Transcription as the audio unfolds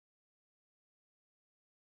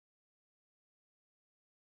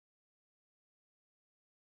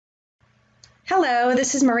Hello,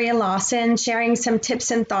 this is Maria Lawson sharing some tips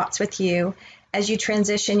and thoughts with you as you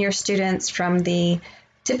transition your students from the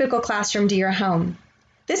typical classroom to your home.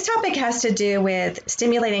 This topic has to do with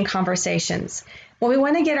stimulating conversations. Well, we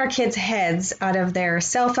want to get our kids' heads out of their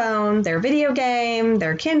cell phone, their video game,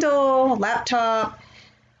 their Kindle, laptop,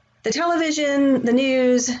 the television, the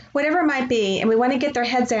news, whatever it might be, and we want to get their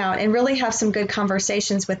heads out and really have some good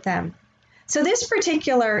conversations with them. So this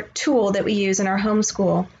particular tool that we use in our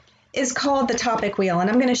homeschool is called the topic wheel, and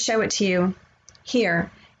I'm going to show it to you here.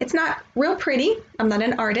 It's not real pretty. I'm not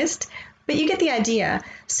an artist, but you get the idea.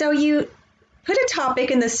 So you put a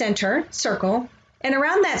topic in the center circle, and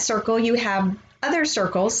around that circle you have other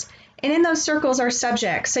circles, and in those circles are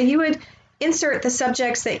subjects. So you would insert the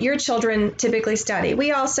subjects that your children typically study.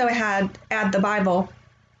 We also add the Bible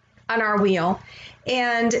on our wheel,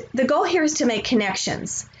 and the goal here is to make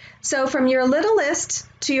connections. So from your littlest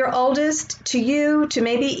to your oldest to you to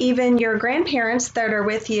maybe even your grandparents that are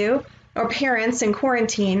with you or parents in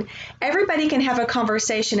quarantine, everybody can have a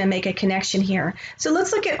conversation and make a connection here. So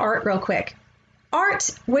let's look at art real quick.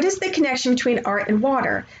 Art, what is the connection between art and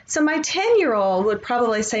water? So my 10-year-old would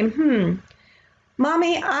probably say,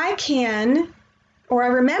 Mommy, I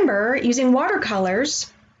remember using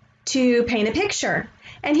watercolors to paint a picture.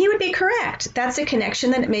 And he would be correct. That's a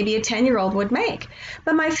connection that maybe a 10-year-old would make.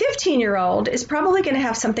 But my 15-year-old is probably going to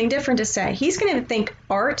have something different to say. He's going to think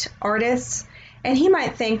art, artists, and he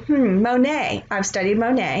might think, Monet. I've studied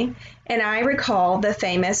Monet, and I recall the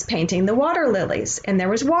famous painting The Water Lilies, and there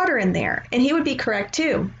was water in there. And he would be correct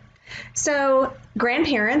too. So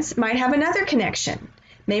grandparents might have another connection.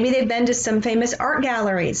 Maybe they've been to some famous art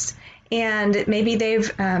galleries, and maybe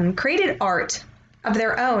they've created art of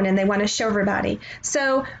their own and they want to show everybody.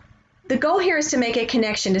 So the goal here is to make a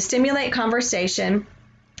connection, to stimulate conversation,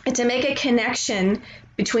 and to make a connection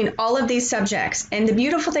between all of these subjects. And the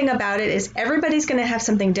beautiful thing about it is everybody's going to have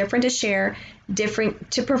something different to share,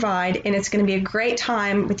 different to provide, and it's going to be a great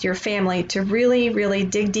time with your family to really, really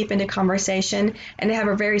dig deep into conversation and to have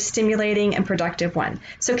a very stimulating and productive one.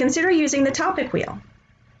 So consider using the topic wheel.